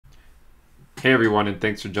Hey everyone, and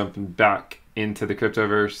thanks for jumping back into the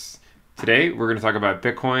cryptoverse. Today we're going to talk about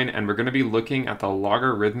Bitcoin, and we're going to be looking at the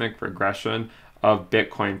logarithmic regression of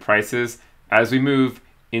Bitcoin prices as we move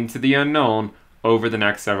into the unknown over the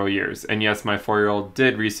next several years. And yes, my 4-year-old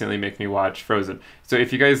did recently make me watch Frozen. So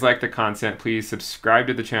if you guys like the content, please subscribe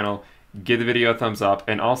to the channel, give the video a thumbs up,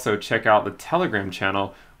 and also check out the Telegram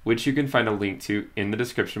channel, which you can find a link to in the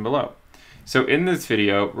description below. So in this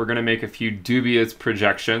video, we're going to make a few dubious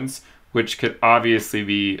projections, which could obviously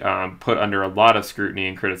be put under a lot of scrutiny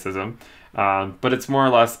and criticism. But it's more or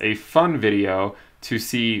less a fun video to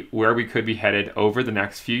see where we could be headed over the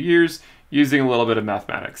next few years using a little bit of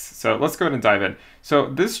mathematics. So let's go ahead and dive in. So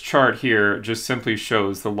this chart here just simply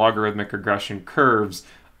shows the logarithmic regression curves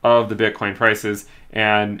of the Bitcoin prices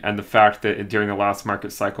and the fact that during the last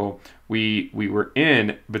market cycle, we were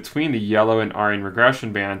in between the yellow and orange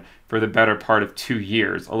regression band for the better part of 2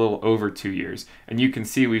 years, a little over 2 years. And you can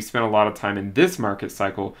see we've spent a lot of time in this market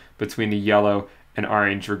cycle between the yellow and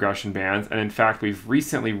orange regression bands. And in fact, we've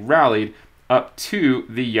recently rallied up to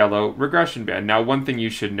the yellow regression band. Now, one thing you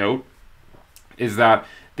should note is that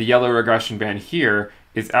the yellow regression band here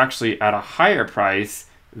is actually at a higher price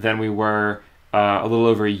than we were a little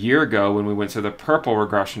over a year ago when we went to the purple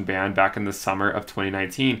regression band back in the summer of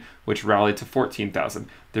 2019, which rallied to 14,000.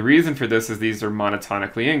 The reason for this is these are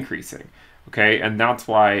monotonically increasing, okay? And that's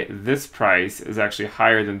why this price is actually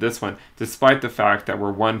higher than this one, despite the fact that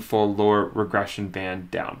we're one full lower regression band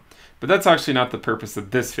down. But that's actually not the purpose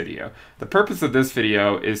of this video. The purpose of this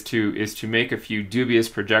video is to make a few dubious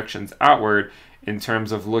projections outward in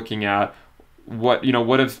terms of looking at what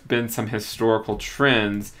have been some historical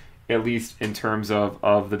trends, at least in terms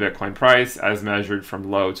of the Bitcoin price as measured from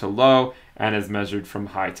low to low and as measured from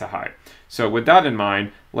high to high. So with that in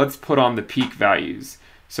mind, let's put on the peak values.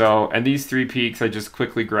 So, and these 3 peaks I just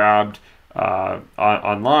quickly grabbed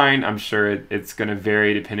online. I'm sure it's going to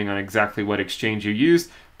vary depending on exactly what exchange you use,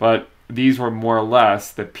 but these were more or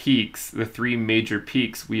less the peaks, the 3 major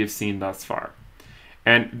peaks we have seen thus far.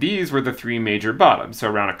 And these were the 3 major bottoms, so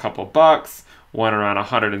around a couple bucks, one around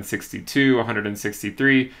 162,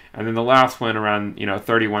 163, and then the last one around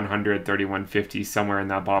 3100, 3150, somewhere in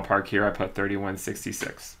that ballpark here. I put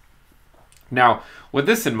 3166. Now, with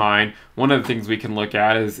this in mind, one of the things we can look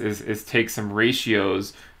at is take some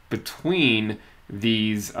ratios between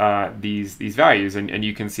these values, and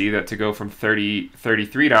you can see that to go from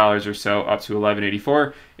 $33 or so up to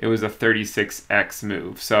 $11.84, it was a 36x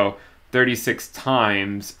move. So 36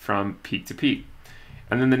 times from peak to peak.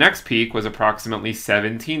 And then the next peak was approximately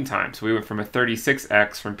 17 times. So we went from a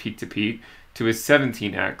 36x from peak to peak to a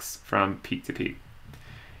 17x from peak to peak.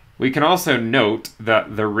 We can also note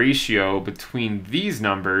that the ratio between these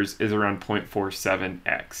numbers is around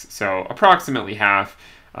 0.47x. So approximately half.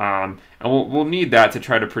 And we'll need that to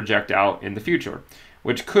try to project out in the future,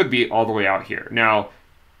 which could be all the way out here. Now,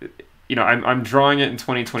 I'm drawing it in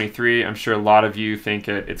 2023. I'm sure a lot of you think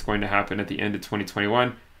it's going to happen at the end of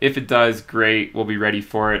 2021. If it does, great, we'll be ready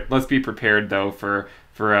for it. Let's be prepared though for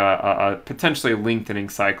a potentially lengthening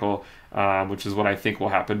cycle, which is what I think will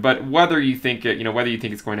happen. But whether you think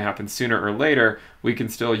it's going to happen sooner or later, we can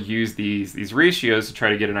still use these ratios to try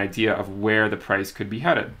to get an idea of where the price could be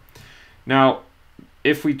headed. Now,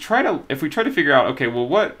 if we try to figure out, okay, well,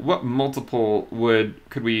 what multiple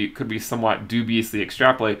could we somewhat dubiously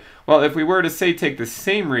extrapolate? Well, if we were to say take the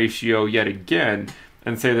same ratio yet again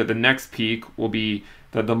and say that the next peak will be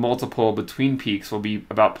that the multiple between peaks will be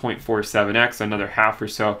about 0.47x, another half or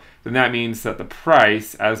so, then that means that the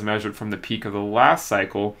price, as measured from the peak of the last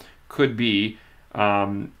cycle, could be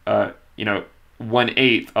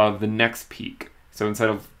 1/8 of the next peak. So instead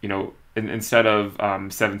of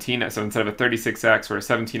 17, so instead of a 36x or a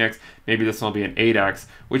 17x, maybe this will be an 8x,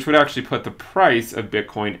 which would actually put the price of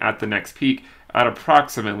Bitcoin at the next peak at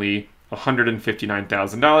approximately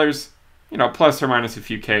 $159,000. Plus or minus a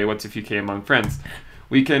few K. What's a few K among friends?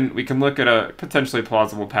 We can look at a potentially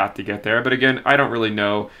plausible path to get there, but again, I don't really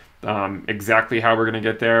know exactly how we're going to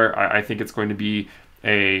get there. I think it's going to be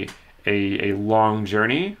a long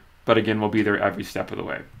journey, but again, we'll be there every step of the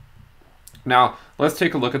way. Now, let's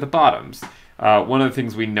take a look at the bottoms. One of the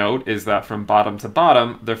things we note is that from bottom to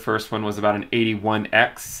bottom, the first one was about an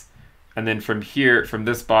 81x, and then from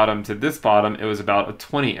this bottom to this bottom, it was about a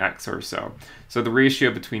 20x or so. So the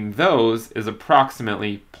ratio between those is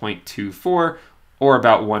approximately 0.24, or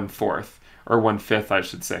about 1/4, or 1/5, I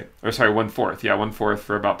should say. Or sorry, 1/4. Yeah, 1/4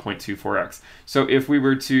 for about 0.24x. So if we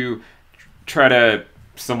were to try to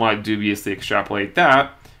somewhat dubiously extrapolate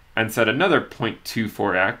that and set another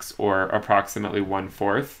 0.24x, or approximately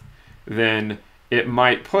 1/4, then it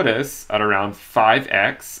might put us at around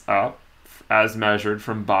 5x up as measured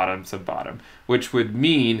from bottom to bottom, which would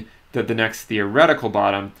mean that the next theoretical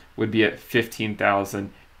bottom would be at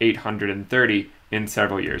 15,830 in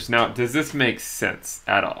several years. Now, does this make sense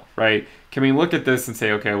at all, right? Can we look at this and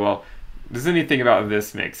say, okay, well, does anything about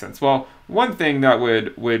this make sense? Well, one thing that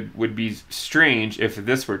would be strange if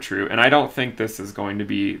this were true, and I don't think this is going to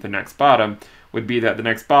be the next bottom, would be that the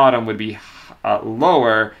next bottom would be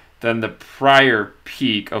lower than the prior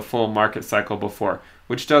peak of full market cycle before,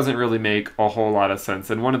 which doesn't really make a whole lot of sense.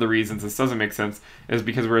 And one of the reasons this doesn't make sense is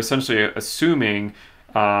because we're essentially assuming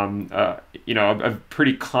a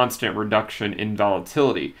pretty constant reduction in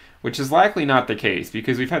volatility, which is likely not the case,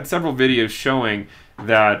 because we've had several videos showing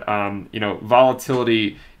that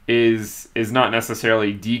volatility is not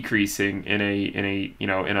necessarily decreasing in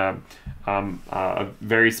a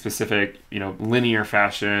very specific linear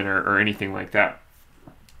fashion or anything like that.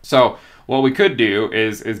 So what we could do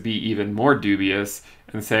is be even more dubious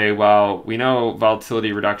and say, well, we know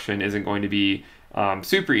volatility reduction isn't going to be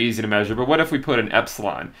super easy to measure, but what if we put an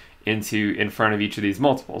epsilon in front of each of these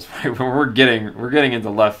multiples, right? We're getting into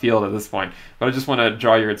left field at this point, but I just want to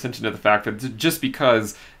draw your attention to the fact that just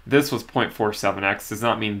because this was 0.47x does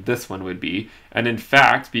not mean this one would be. And in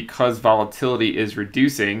fact, because volatility is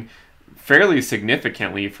reducing fairly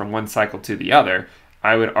significantly from one cycle to the other,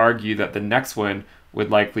 I would argue that the next one would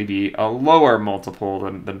likely be a lower multiple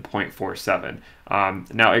than 0.47.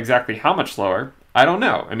 Now, exactly how much lower, I don't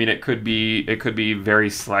know. I mean, it could be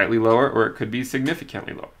very slightly lower, or it could be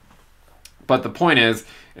significantly lower. But the point is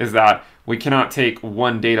that we cannot take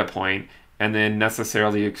one data point and then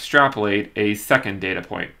necessarily extrapolate a second data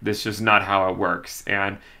point. This is just not how it works.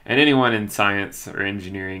 And anyone in science or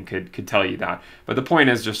engineering could tell you that. But the point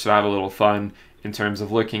is just to have a little fun in terms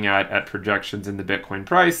of looking at projections in the Bitcoin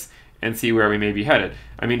price and see where we may be headed.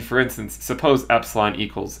 I mean, for instance, suppose epsilon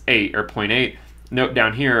equals 8 or 0.8. Note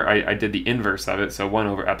down here, I did the inverse of it, so 1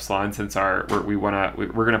 over epsilon, since we're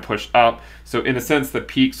going to push up. So in a sense, the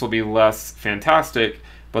peaks will be less fantastic,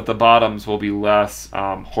 but the bottoms will be less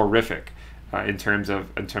horrific in terms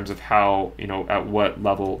of how, at what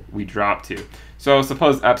level we drop to. So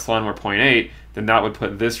suppose epsilon were 0.8, then that would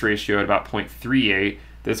put this ratio at about 0.38,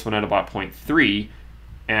 this one at about 0.3,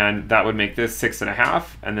 and that would make this 6.5,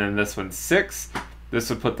 and then this one's 6. This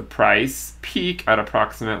would put the price peak at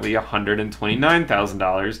approximately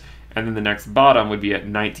 $129,000, and then the next bottom would be at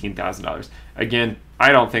 $19,000. Again,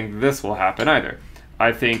 I don't think this will happen either.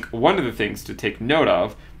 I think one of the things to take note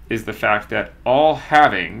of is the fact that all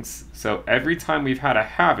halvings, so every time we've had a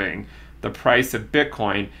halving, the price of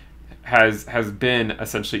Bitcoin has been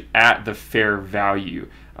essentially at the fair value.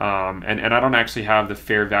 And I don't actually have the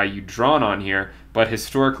fair value drawn on here, but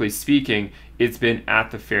historically speaking, it's been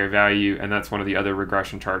at the fair value, and that's one of the other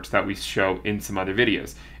regression charts that we show in some other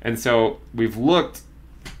videos. And so we've looked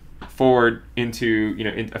forward into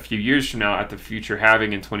in a few years from now at the future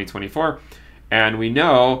halving in 2024, and we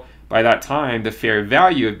know by that time the fair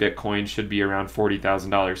value of Bitcoin should be around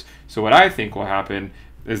 $40,000. So what I think will happen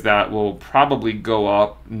is that we'll probably go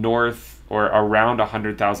up north or around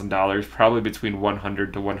 $100,000, probably between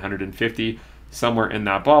 100 to 150, somewhere in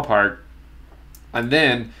that ballpark. And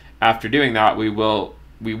then after doing that, we will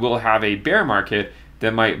have a bear market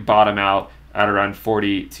that might bottom out at around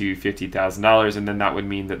 $40,000 to $50,000, and then that would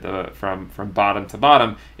mean that from bottom to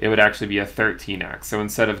bottom, it would actually be a 13x. So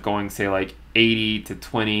instead of going, say, like 80 to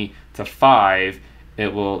 20 to 5,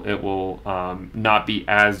 it will not be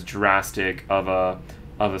as drastic of a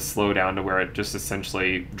slowdown to where it just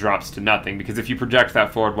essentially drops to nothing. Because if you project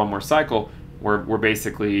that forward one more cycle, we're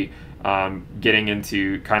basically getting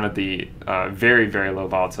into kind of the very, very low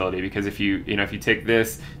volatility. Because if you take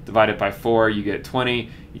this divided by 4, you get 20.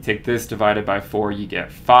 You take this divided by 4, you get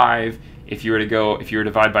 5. If you were to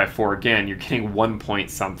divide by 4 again, you're getting 1 point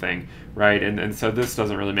something, right? And so this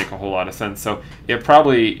doesn't really make a whole lot of sense. So it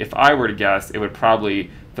probably, if I were to guess, it would probably,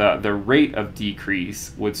 the rate of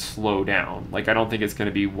decrease would slow down. Like, I don't think it's going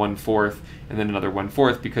to be 1/4 and then another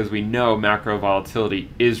 1/4, because we know macro volatility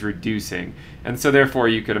is reducing. And so therefore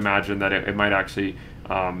you could imagine that it might actually,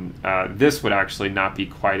 this would actually not be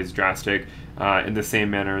quite as drastic in the same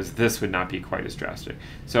manner as this would not be quite as drastic.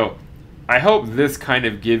 So I hope this kind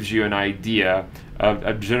of gives you an idea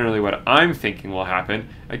of generally what I'm thinking will happen.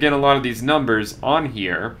 Again, a lot of these numbers on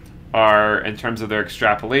here are, in terms of their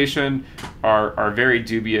extrapolation, are very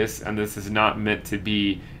dubious, and this is not meant to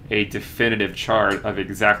be a definitive chart of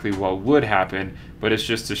exactly what would happen, but it's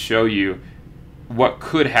just to show you what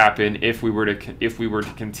could happen if we were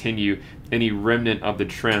to continue any remnant of the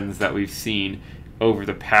trends that we've seen over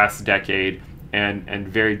the past decade and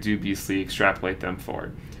very dubiously extrapolate them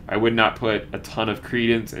forward. I would not put a ton of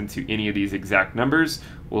credence into any of these exact numbers.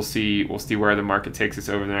 We'll see where the market takes us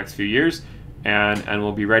over the next few years, and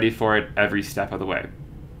we'll be ready for it every step of the way.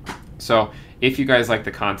 So if you guys like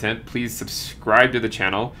the content, please subscribe to the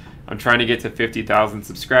channel. I'm trying to get to 50,000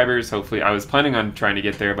 subscribers. Hopefully, I was planning on trying to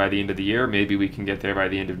get there by the end of the year. Maybe we can get there by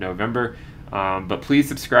the end of November. But please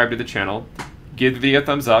subscribe to the channel. Give the video a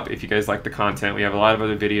thumbs up if you guys like the content. We have a lot of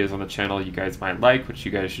other videos on the channel you guys might like, which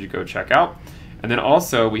you guys should go check out. And then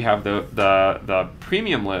also we have the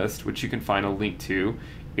premium list, which you can find a link to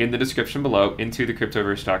in the description below,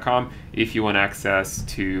 intothecryptoverse.com, if you want access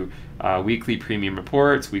to weekly premium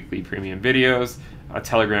reports, weekly premium videos, a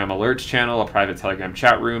Telegram alerts channel, a private Telegram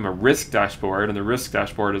chat room, a risk dashboard, and the risk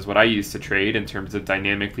dashboard is what I use to trade in terms of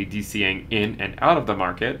dynamically DCAing in and out of the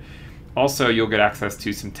market. Also, you'll get access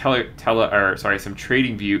to some some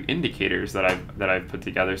trading view indicators that I've put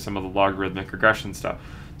together, some of the logarithmic regression stuff.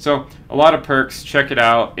 So a lot of perks. Check it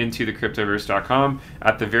out, intothecryptoverse.com.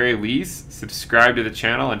 At the very least, subscribe to the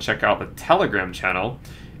channel and check out the Telegram channel.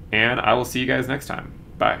 And I will see you guys next time.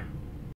 Bye.